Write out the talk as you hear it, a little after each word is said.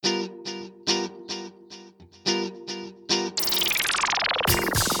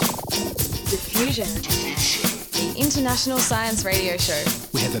Diffusion, the international science radio show.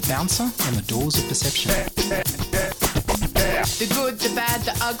 We have a bouncer on the doors of perception. The good, the bad,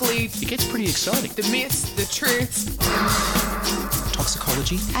 the ugly. It gets pretty exciting. The myths, the truths.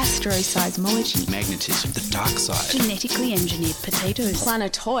 Toxicology. Astroseismology. Magnetism. The dark side. Genetically engineered potatoes.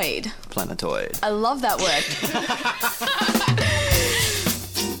 Planetoid. Planetoid. I love that word.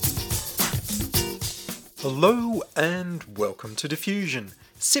 Hello and welcome to Diffusion.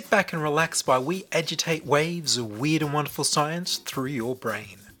 Sit back and relax while we agitate waves of weird and wonderful science through your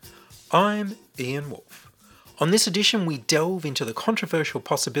brain. I'm Ian Wolfe. On this edition we delve into the controversial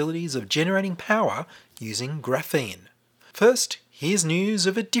possibilities of generating power using graphene. First, here's news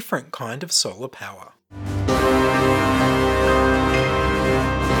of a different kind of solar power.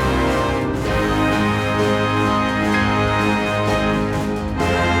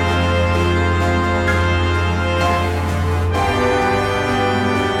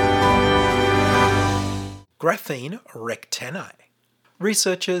 Graphene rectennae.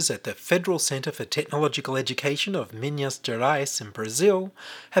 Researchers at the Federal Center for Technological Education of Minas Gerais in Brazil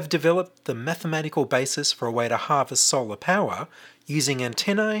have developed the mathematical basis for a way to harvest solar power using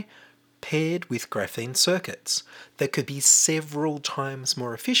antennae paired with graphene circuits that could be several times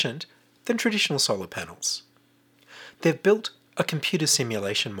more efficient than traditional solar panels. They've built a computer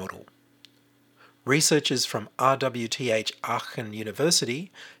simulation model. Researchers from RWTH Aachen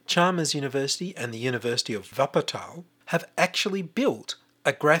University, Chalmers University and the University of Wuppertal have actually built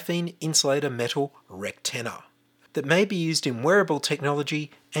a graphene insulator metal rectenna that may be used in wearable technology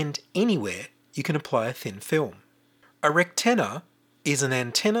and anywhere you can apply a thin film. A rectenna is an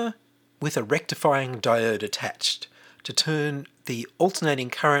antenna with a rectifying diode attached to turn the alternating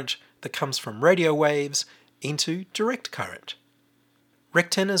current that comes from radio waves into direct current.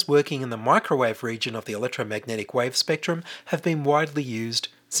 Rectennas working in the microwave region of the electromagnetic wave spectrum have been widely used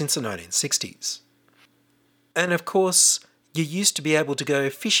since the 1960s. And of course, you used to be able to go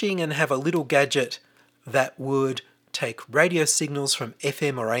fishing and have a little gadget that would take radio signals from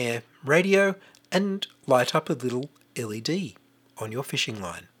FM or AM radio and light up a little LED on your fishing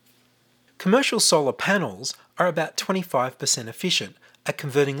line. Commercial solar panels are about 25% efficient at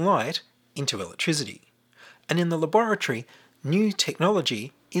converting light into electricity, and in the laboratory, new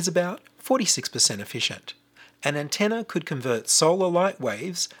technology is about 46% efficient. An antenna could convert solar light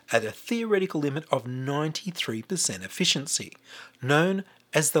waves at a theoretical limit of 93% efficiency, known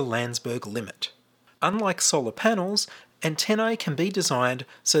as the Landsberg limit. Unlike solar panels, antennae can be designed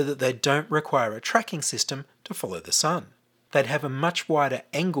so that they don't require a tracking system to follow the sun. They'd have a much wider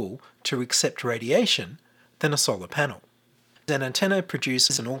angle to accept radiation than a solar panel. An antenna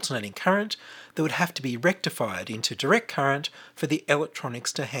produces an alternating current that would have to be rectified into direct current for the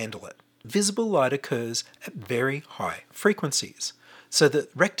electronics to handle it. Visible light occurs at very high frequencies, so that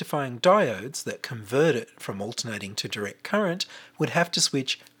rectifying diodes that convert it from alternating to direct current would have to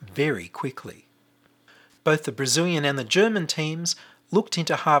switch very quickly. Both the Brazilian and the German teams looked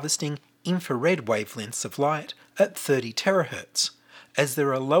into harvesting infrared wavelengths of light at 30 terahertz, as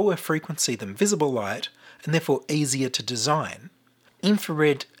they're a lower frequency than visible light and therefore easier to design.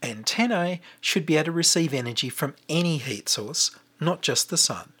 Infrared antennae should be able to receive energy from any heat source, not just the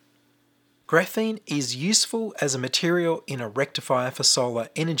sun. Graphene is useful as a material in a rectifier for solar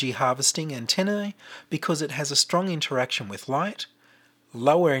energy harvesting antennae because it has a strong interaction with light,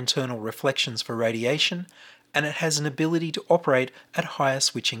 lower internal reflections for radiation, and it has an ability to operate at higher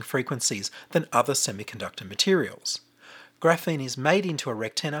switching frequencies than other semiconductor materials. Graphene is made into a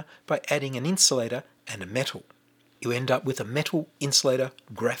rectenna by adding an insulator and a metal. You end up with a metal insulator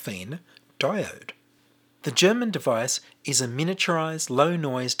graphene diode. The German device is a miniaturized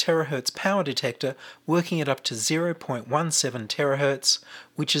low-noise terahertz power detector working at up to 0.17 terahertz,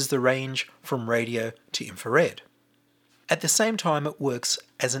 which is the range from radio to infrared. At the same time, it works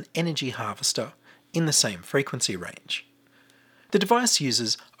as an energy harvester in the same frequency range. The device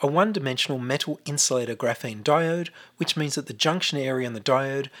uses a one-dimensional metal insulator graphene diode, which means that the junction area on the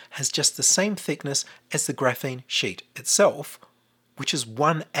diode has just the same thickness as the graphene sheet itself, which is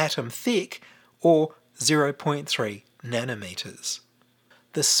 1 atom thick, or 0.3 nanometers.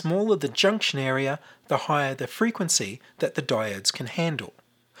 The smaller the junction area, the higher the frequency that the diodes can handle.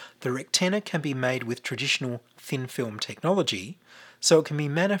 The rectenna can be made with traditional thin film technology, so it can be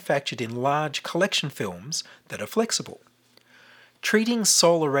manufactured in large collection films that are flexible. Treating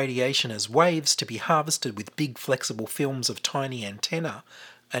solar radiation as waves to be harvested with big flexible films of tiny antenna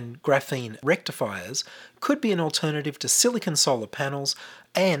and graphene rectifiers could be an alternative to silicon solar panels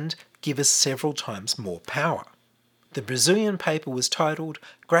and give us several times more power. The Brazilian paper was titled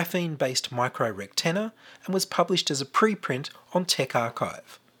Graphene-Based Micro-Rectenna and was published as a preprint on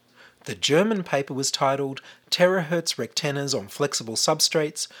TechArchive. The German paper was titled Terahertz Rectennas on Flexible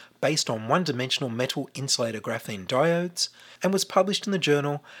Substrates based on One-Dimensional Metal Insulator Graphene Diodes and was published in the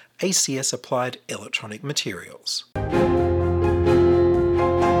journal ACS Applied Electronic Materials.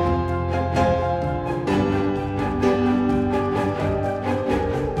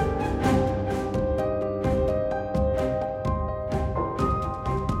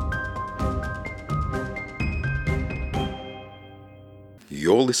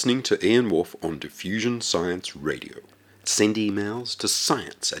 You're listening to Ian Wolfe on Diffusion Science Radio. Send emails to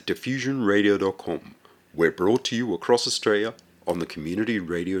science@diffusionradio.com. We're brought to you across Australia on the Community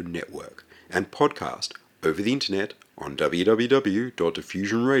Radio Network and podcast over the internet on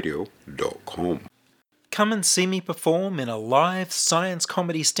www.diffusionradio.com. Come and see me perform in a live science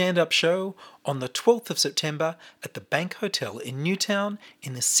comedy stand-up show on the 12th of September at the Bank Hotel in Newtown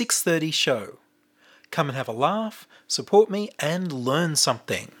in the 6:30 show. Come and have a laugh, support me, and learn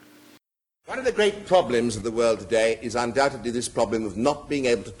something. One of the great problems of the world today is undoubtedly this problem of not being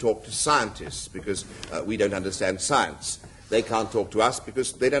able to talk to scientists because we don't understand science. They can't talk to us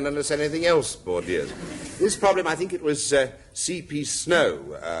because they don't understand anything else, poor dears. This problem, I think it was C.P.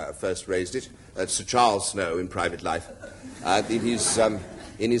 Snow first raised it, Sir Charles Snow in private life,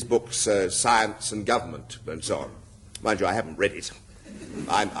 in his books Science and Government and so on. Mind you, I haven't read it.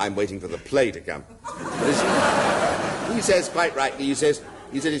 I'm waiting for the play to come. He says, quite rightly, he said,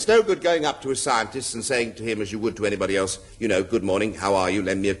 it's no good going up to a scientist and saying to him, as you would to anybody else, you know, good morning, how are you,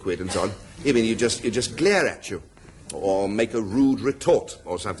 lend me a quid, and so on. I mean, you just glare at you, or make a rude retort,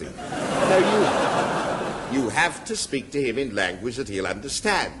 or something. No, you have to speak to him in language that he'll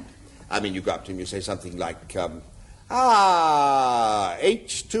understand. I mean, you go up to him, you say something like,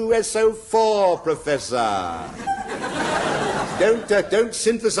 H2SO4, Professor. Don't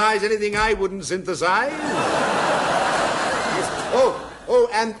synthesize anything I wouldn't synthesize. Oh,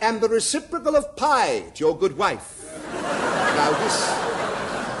 and the reciprocal of pi to your good wife. Now,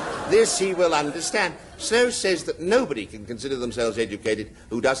 this he will understand. Snow says that nobody can consider themselves educated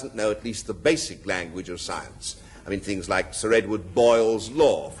who doesn't know at least the basic language of science. I mean, things like Sir Edward Boyle's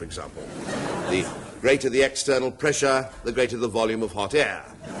law, for example. The greater the external pressure, the greater the volume of hot air.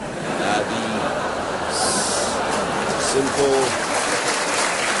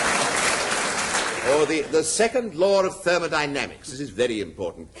 The second law of thermodynamics. This is very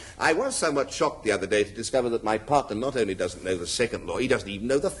important. I was somewhat shocked the other day to discover that my partner not only doesn't know the second law, he doesn't even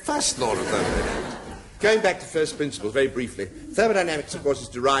know the first law of thermodynamics. Going back to first principles, very briefly, thermodynamics, of course, is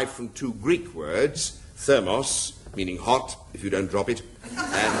derived from two Greek words, thermos, meaning hot, if you don't drop it,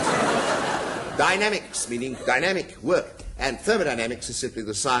 and dynamics, meaning dynamic work. And thermodynamics is simply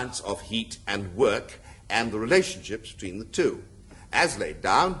the science of heat and work and the relationships between the two, as laid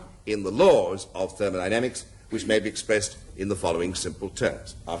down in the laws of thermodynamics, which may be expressed in the following simple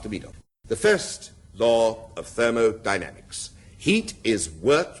terms, after me. The first law of thermodynamics. Heat is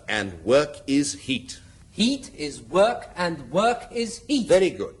work and work is heat. Heat is work and work is heat. Very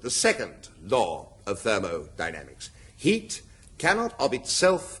good. The second law of thermodynamics. Heat cannot of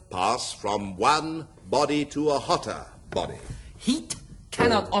itself pass from one body to a hotter body. Heat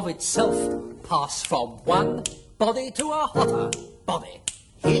cannot of itself pass from one body to a hotter body.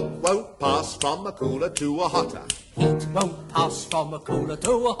 Heat won't pass from a cooler to a hotter. Heat won't pass from a cooler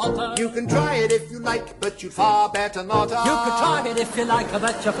to a hotter. You can try it if you like, but you'd far better not. You can try it if you like,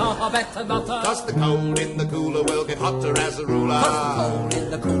 but you're far better not. Cause the cold in the cooler will get hotter as a ruler. Cause the cold in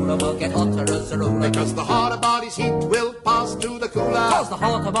the cooler will get hotter as a ruler. Because the hotter body's heat will pass to the cooler. Cause the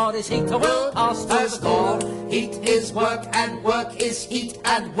hotter body's heat will pass to the cooler. Heat is work and work is heat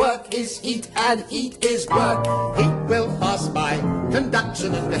and work is heat and heat is work. Heat will pass by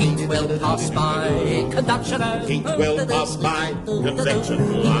conduction and heat will pass by conduction. Heat will pass by convection.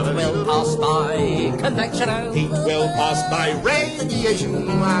 Heat will pass by convection. Heat will pass by radiation. Heat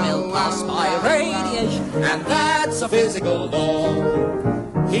will pass by radiation. And that's a physical law.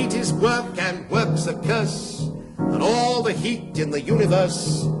 Heat is work and work's a curse. And all the heat in the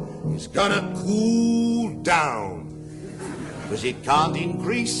universe is gonna cool down. Because it can't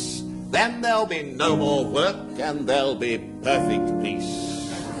increase, then there'll be no more work and there'll be perfect peace.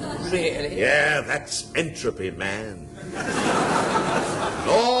 Really? Yeah, that's entropy, man.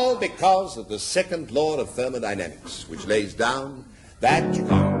 All because of the second law of thermodynamics, which lays down that you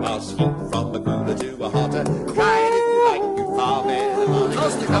can't pass heat from a cooler to a hotter. Try it if you like, you far better not.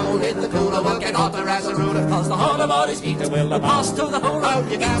 Cause the cold in the cooler will get hotter as a ruler. Cause the hotter body's heater will pass to the cooler. Oh,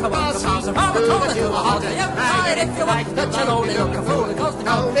 you can pass from a cooler to a hotter. You can try it if you like, but you'll only look a fool. Cause the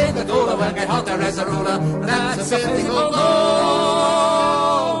cold in the cooler will get hotter as a ruler. That's a physical law.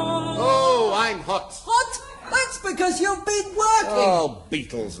 Oh, I'm hot. Hot? That's because because you've been working. Oh,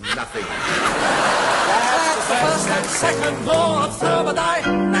 Beatles, nothing. That's the first and second law of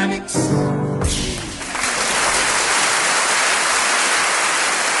thermodynamics.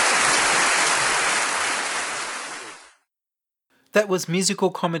 That was musical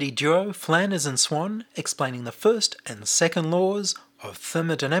comedy duo Flanders and Swan explaining the first and second laws of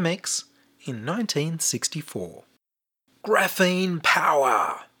thermodynamics in 1964. Graphene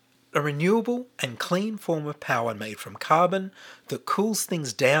power! A renewable and clean form of power made from carbon that cools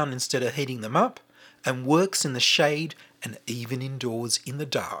things down instead of heating them up and works in the shade and even indoors in the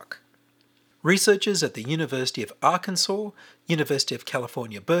dark. Researchers at the University of Arkansas, University of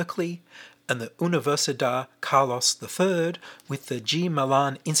California, Berkeley, and the Universidad Carlos III with the G.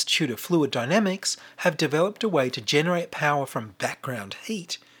 Milan Institute of Fluid Dynamics have developed a way to generate power from background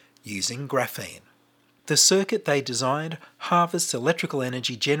heat using graphene. The circuit they designed harvests electrical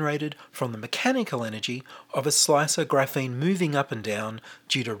energy generated from the mechanical energy of a slice of graphene moving up and down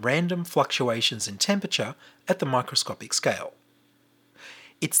due to random fluctuations in temperature at the microscopic scale.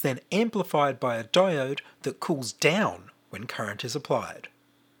 It's then amplified by a diode that cools down when current is applied.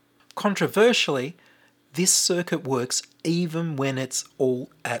 Controversially, this circuit works even when it's all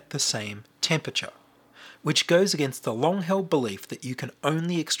at the same temperature, which goes against the long-held belief that you can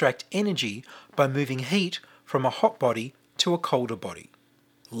only extract energy by moving heat from a hot body to a colder body.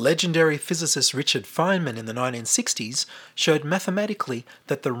 Legendary physicist Richard Feynman in the 1960s showed mathematically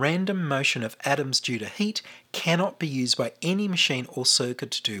that the random motion of atoms due to heat cannot be used by any machine or circuit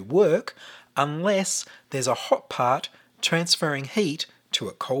to do work unless there's a hot part transferring heat to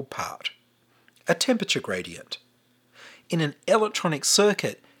a cold part. A temperature gradient. In an electronic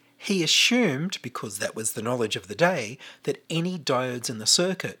circuit, he assumed, because that was the knowledge of the day, that any diodes in the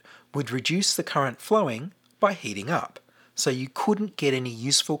circuit would reduce the current flowing by heating up, so you couldn't get any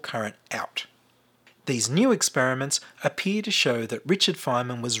useful current out. These new experiments appear to show that Richard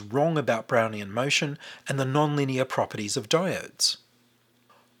Feynman was wrong about Brownian motion and the nonlinear properties of diodes.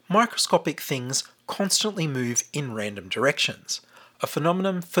 Microscopic things constantly move in random directions, a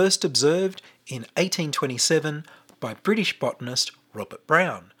phenomenon first observed in 1827 by British botanist Robert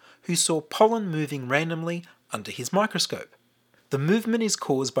Brown, who saw pollen moving randomly under his microscope. The movement is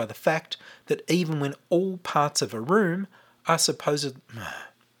caused by the fact that even when all parts of a room are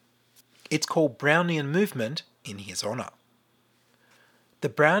It's called Brownian movement in his honour. The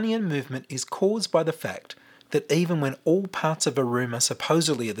Brownian movement is caused by the fact that even when all parts of a room are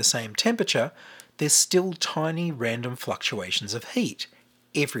supposedly at the same temperature, there's still tiny random fluctuations of heat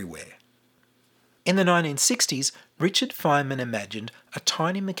everywhere. In the 1960s, Richard Feynman imagined a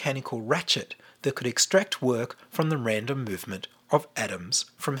tiny mechanical ratchet that could extract work from the random movement of atoms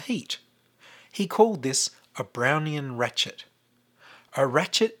from heat. He called this a Brownian ratchet. A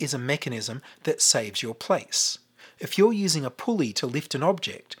ratchet is a mechanism that saves your place. If you're using a pulley to lift an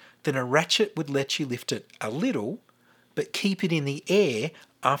object, then a ratchet would let you lift it a little, but keep it in the air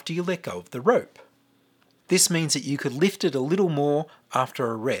after you let go of the rope. This means that you could lift it a little more after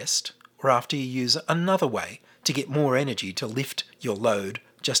a rest, or after you use another way to get more energy to lift your load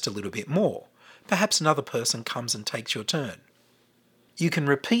just a little bit more. Perhaps another person comes and takes your turn. You can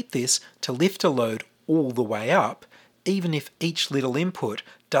repeat this to lift a load all the way up, even if each little input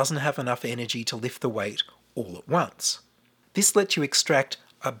doesn't have enough energy to lift the weight all at once. This lets you extract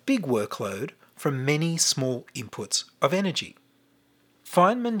a big workload from many small inputs of energy.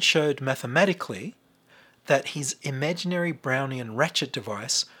 Feynman showed mathematically that his imaginary Brownian ratchet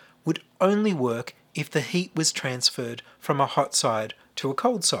device would only work if the heat was transferred from a hot side to a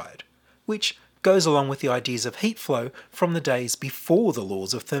cold side, which goes along with the ideas of heat flow from the days before the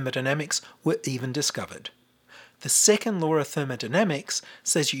laws of thermodynamics were even discovered. The second law of thermodynamics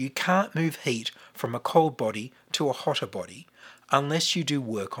says you can't move heat from a cold body to a hotter body unless you do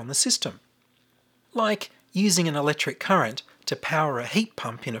work on the system. Like using an electric current to power a heat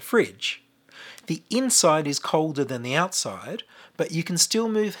pump in a fridge. The inside is colder than the outside, but you can still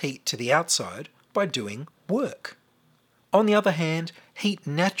move heat to the outside by doing work. On the other hand, heat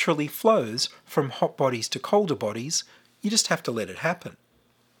naturally flows from hot bodies to colder bodies, you just have to let it happen.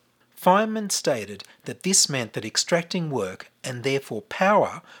 Feynman stated that this meant that extracting work, and therefore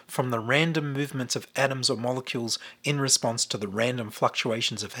power, from the random movements of atoms or molecules in response to the random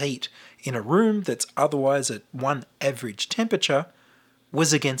fluctuations of heat in a room that's otherwise at one average temperature,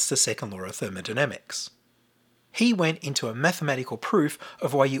 was against the second law of thermodynamics. He went into a mathematical proof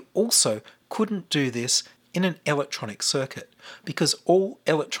of why you also couldn't do this in an electronic circuit, because all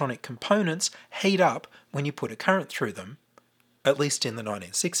electronic components heat up when you put a current through them, at least in the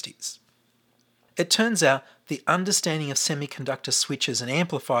 1960s. It turns out the understanding of semiconductor switches and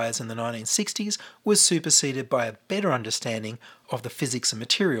amplifiers in the 1960s was superseded by a better understanding of the physics of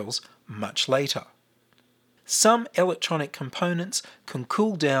materials much later. Some electronic components can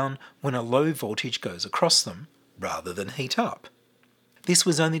cool down when a low voltage goes across them, rather than heat up. This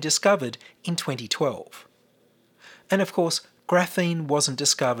was only discovered in 2012. And of course, graphene wasn't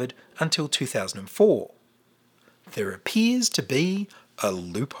discovered until 2004. There appears to be a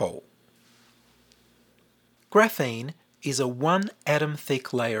loophole. Graphene is a one-atom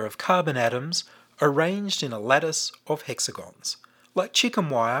thick layer of carbon atoms arranged in a lattice of hexagons, like chicken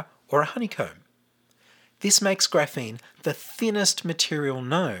wire or a honeycomb. This makes graphene the thinnest material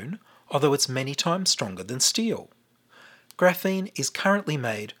known, although it's many times stronger than steel. Graphene is currently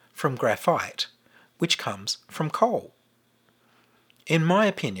made from graphite, which comes from coal. In my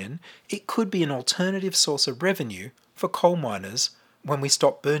opinion, it could be an alternative source of revenue for coal miners when we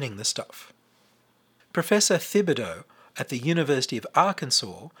stop burning the stuff. Professor Thibodeau at the University of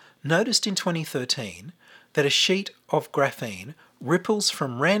Arkansas noticed in 2013 that a sheet of graphene ripples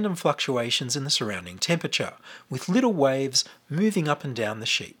from random fluctuations in the surrounding temperature, with little waves moving up and down the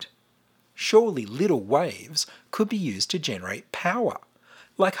sheet. Surely little waves could be used to generate power,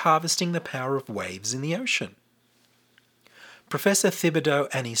 like harvesting the power of waves in the ocean. Professor Thibodeau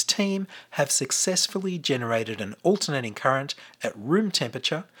and his team have successfully generated an alternating current at room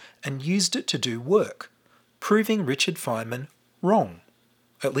temperature and used it to do work, proving Richard Feynman wrong,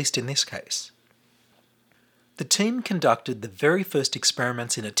 at least in this case. The team conducted the very first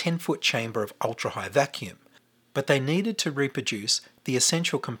experiments in a 10-foot chamber of ultra-high vacuum, but they needed to reproduce the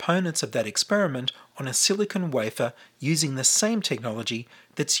essential components of that experiment on a silicon wafer using the same technology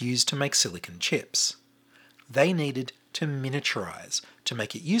that's used to make silicon chips. They needed to miniaturize to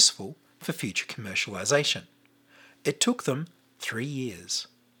make it useful for future commercialization. It took them 3 years.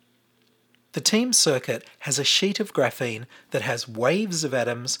 The team circuit has a sheet of graphene that has waves of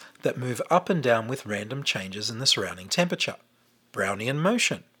atoms that move up and down with random changes in the surrounding temperature, Brownian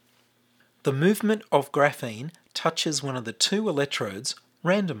motion. The movement of graphene touches one of the two electrodes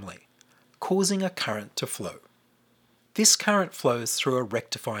randomly, causing a current to flow. This current flows through a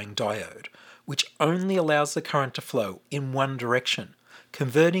rectifying diode, which only allows the current to flow in one direction,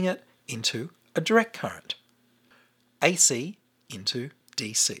 converting it into a direct current, AC into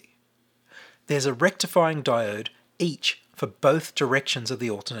DC. There's a rectifying diode each for both directions of the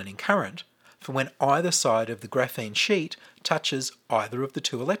alternating current for when either side of the graphene sheet touches either of the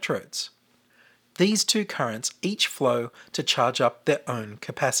two electrodes. These two currents each flow to charge up their own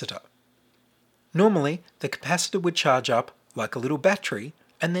capacitor. Normally, the capacitor would charge up like a little battery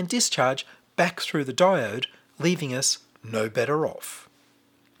and then discharge back through the diode, leaving us no better off.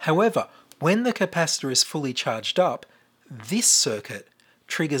 However, when the capacitor is fully charged up, this circuit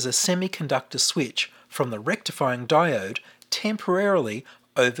triggers a semiconductor switch from the rectifying diode temporarily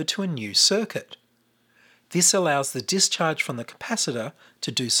over to a new circuit. This allows the discharge from the capacitor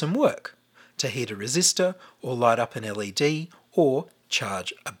to do some work, to heat a resistor or light up an LED or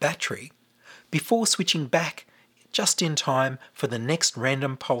charge a battery, before switching back just in time for the next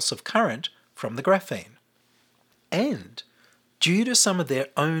random pulse of current from the graphene. And, due to some of their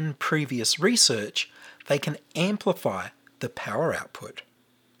own previous research, they can amplify the power output.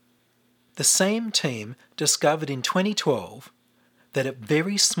 The same team discovered in 2012 that at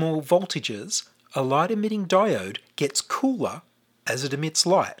very small voltages, a light-emitting diode gets cooler as it emits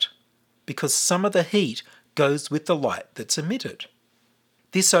light, because some of the heat goes with the light that's emitted.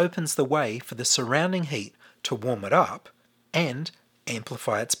 This opens the way for the surrounding heat to warm it up and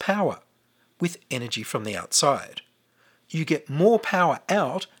amplify its power with energy from the outside. You get more power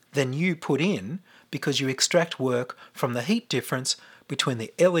out than you put in because you extract work from the heat difference between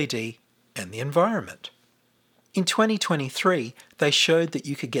the LED and the environment. In 2023, they showed that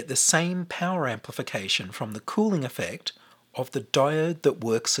you could get the same power amplification from the cooling effect of the diode that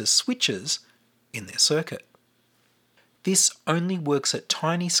works as switches in their circuit. This only works at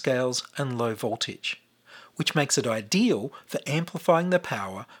tiny scales and low voltage, which makes it ideal for amplifying the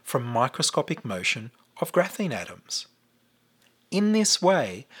power from microscopic motion of graphene atoms. In this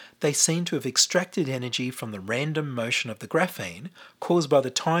way, they seem to have extracted energy from the random motion of the graphene caused by the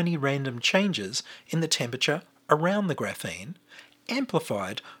tiny random changes in the temperature around the graphene,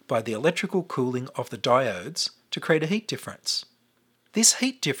 amplified by the electrical cooling of the diodes to create a heat difference. This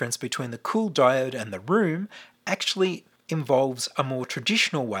heat difference between the cool diode and the room actually involves a more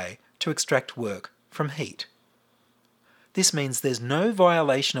traditional way to extract work from heat. This means there's no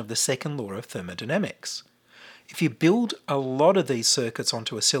violation of the second law of thermodynamics. If you build a lot of these circuits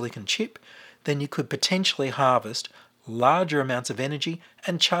onto a silicon chip, then you could potentially harvest larger amounts of energy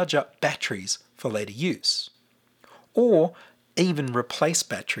and charge up batteries for later use, or even replace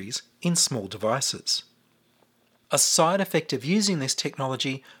batteries in small devices. A side effect of using this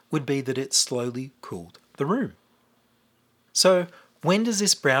technology would be that it slowly cooled the room. So, when does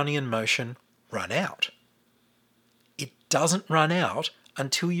this Brownian motion run out? It doesn't run out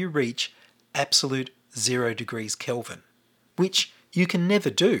until you reach absolute 0 degrees Kelvin, which you can never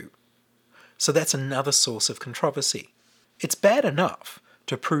do. So that's another source of controversy. It's bad enough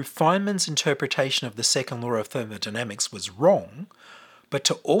to prove Feynman's interpretation of the second law of thermodynamics was wrong, but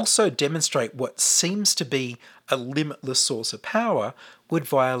to also demonstrate what seems to be a limitless source of power would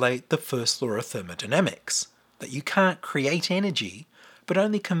violate the first law of thermodynamics, that you can't create energy, but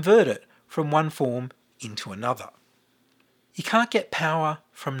only convert it from one form into another. You can't get power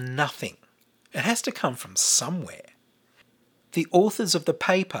from nothing. It has to come from somewhere. The authors of the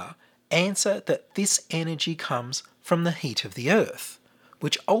paper answer that this energy comes from the heat of the Earth,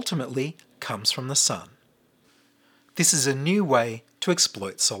 which ultimately comes from the sun. This is a new way to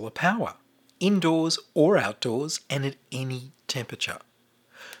exploit solar power, indoors or outdoors and at any temperature.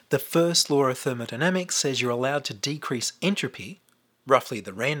 The first law of thermodynamics says you're allowed to decrease entropy, roughly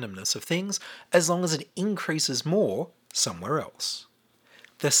the randomness of things, as long as it increases more somewhere else.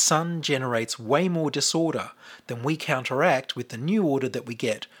 The sun generates way more disorder than we counteract with the new order that we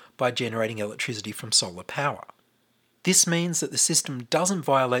get by generating electricity from solar power. This means that the system doesn't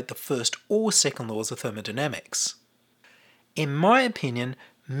violate the first or second laws of thermodynamics. In my opinion,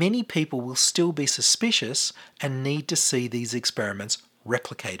 many people will still be suspicious and need to see these experiments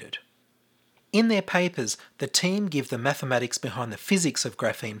replicated. In their papers, the team give the mathematics behind the physics of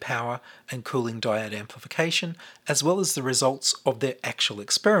graphene power and cooling diode amplification, as well as the results of their actual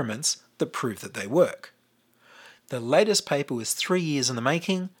experiments that prove that they work. The latest paper was 3 years in the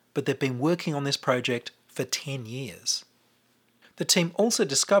making, but they've been working on this project for 10 years. The team also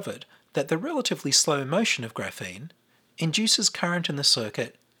discovered that the relatively slow motion of graphene induces current in the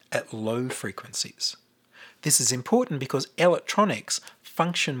circuit at low frequencies. This is important because electronics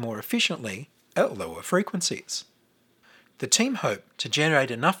function more efficiently at lower frequencies. The team hope to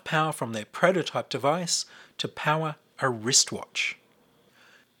generate enough power from their prototype device to power a wristwatch.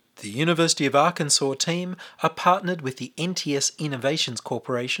 The University of Arkansas team are partnered with the NTS Innovations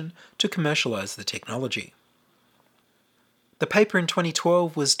Corporation to commercialize the technology. The paper in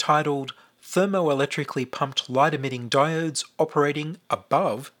 2012 was titled Thermoelectrically Pumped Light-Emitting Diodes Operating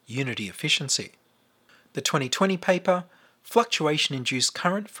Above Unity Efficiency. The 2020 paper, Fluctuation-Induced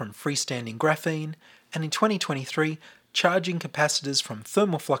Current from Freestanding Graphene, and in 2023, Charging Capacitors from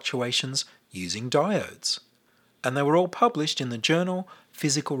Thermal Fluctuations Using Diodes. And they were all published in the journal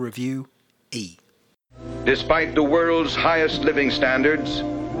Physical Review E. Despite the world's highest living standards,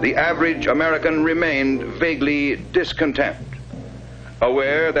 the average American remained vaguely discontent,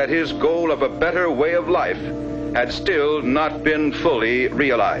 aware that his goal of a better way of life had still not been fully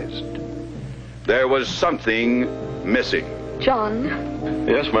realized. There was something missing. John?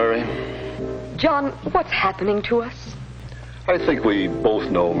 Yes, Mary? John, what's happening to us? I think we both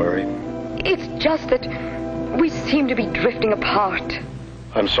know, Mary. It's just that we seem to be drifting apart.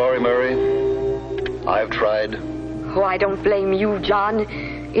 I'm sorry, Mary. I've tried. Oh, I don't blame you, John.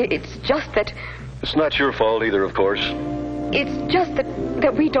 It's just that... It's not your fault either, of course. It's just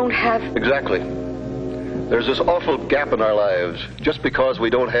that we don't have... Exactly. There's this awful gap in our lives just because we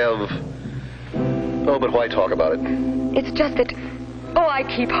don't have... Oh, but why talk about it? It's just that... Oh, I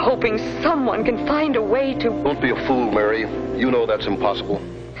keep hoping someone can find a way to... Don't be a fool, Mary. You know that's impossible.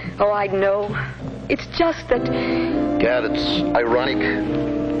 Oh, I know. It's just that... Gad, it's ironic.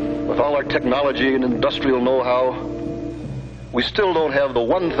 With all our technology and industrial know-how, we still don't have the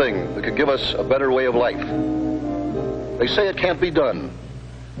one thing that could give us a better way of life. They say it can't be done,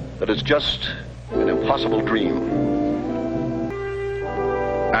 that it's just an impossible dream.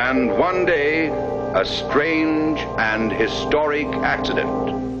 And one day, a strange and historic accident.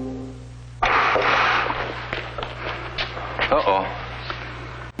 Uh-oh.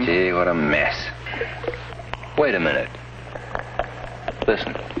 Gee, what a mess. Wait a minute.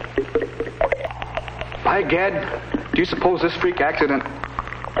 Listen. By gad, do you suppose this freak accident...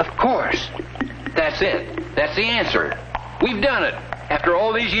 Of course. That's it. That's the answer. We've done it. After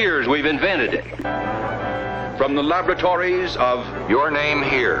all these years, we've invented it. From the laboratories of Your Name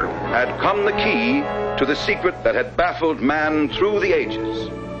Here had come the key to the secret that had baffled man through the ages.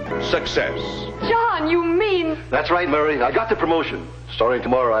 Success. John, you mean... That's right, Mary. I got the promotion. Starting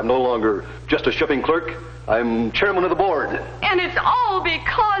tomorrow, I'm no longer just a shipping clerk. I'm chairman of the board. And it's all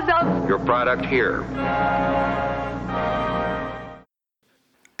because of... Your product here.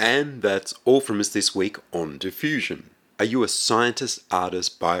 And that's all from us this week on Diffusion. Are you a scientist,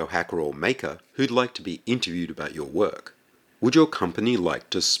 artist, biohacker, or maker who'd like to be interviewed about your work? Would your company like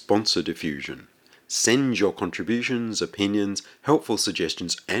to sponsor Diffusion? Send your contributions, opinions, helpful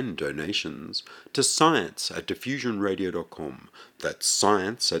suggestions, and donations to science@diffusionradio.com. That's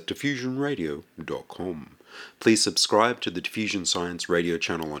science@diffusionradio.com. Please subscribe to the Diffusion Science Radio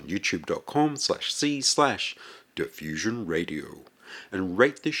channel on youtube.com/c/diffusionradio and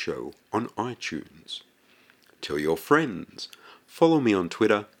rate the show on iTunes. Tell your friends. Follow me on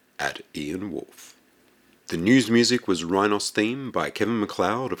Twitter @IanWolf. The news music was Rhinos theme by Kevin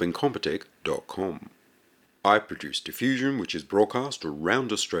MacLeod of Incompetech.com. I produce Diffusion, which is broadcast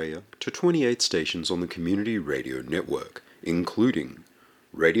around Australia to 28 stations on the Community Radio Network, including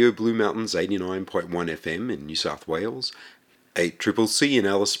Radio Blue Mountains 89.1 FM in New South Wales, 8CCC in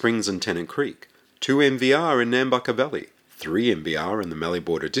Alice Springs and Tennant Creek, 2 MVR in Nambucca Valley, 3 MVR in the Mallee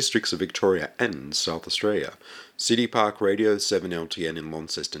Border districts of Victoria and South Australia, City Park Radio 7LTN in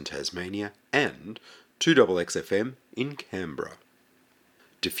Launceston, Tasmania, and 2XXFM in Canberra.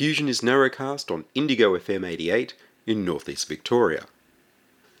 Diffusion is narrowcast on Indigo FM 88 in northeast Victoria.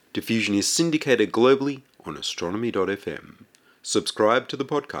 Diffusion is syndicated globally on astronomy.fm. Subscribe to the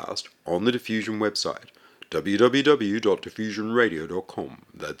podcast on the Diffusion website, www.diffusionradio.com.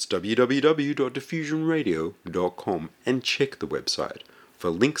 That's www.diffusionradio.com, and check the website for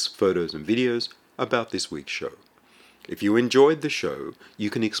links, photos, and videos about this week's show. If you enjoyed the show, you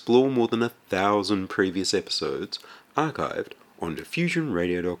can explore more than 1,000 previous episodes archived on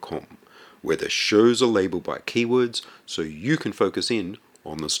diffusionradio.com, where the shows are labeled by keywords so you can focus in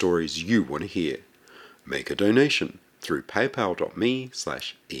on the stories you want to hear. Make a donation through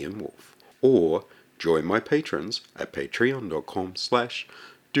paypal.me/IanWolf, or join my patrons at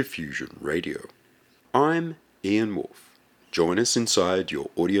patreon.com/diffusionradio. I'm Ian Wolf. Join us inside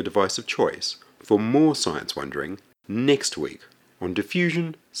your audio device of choice for more science wondering next week on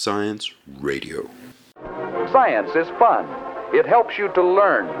Diffusion Science Radio. Science is fun. It helps you to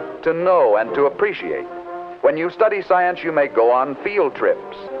learn, to know, and to appreciate. When you study science, you may go on field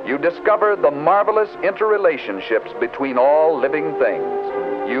trips. You discover the marvelous interrelationships between all living things.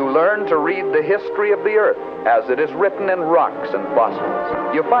 You learn to read the history of the Earth as it is written in rocks and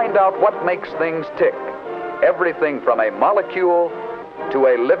fossils. You find out what makes things tick, everything from a molecule to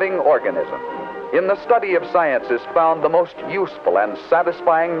a living organism. In the study of science is found the most useful and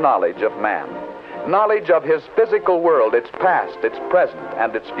satisfying knowledge of man. Knowledge of his physical world, its past, its present,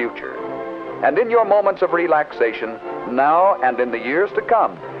 and its future. And in your moments of relaxation, now and in the years to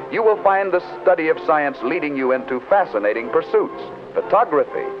come, you will find the study of science leading you into fascinating pursuits.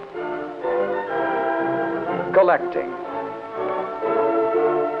 Photography, collecting.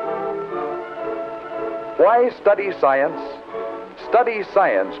 Why study science? Study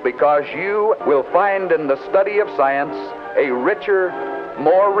science because you will find in the study of science a richer,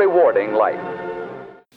 more rewarding life.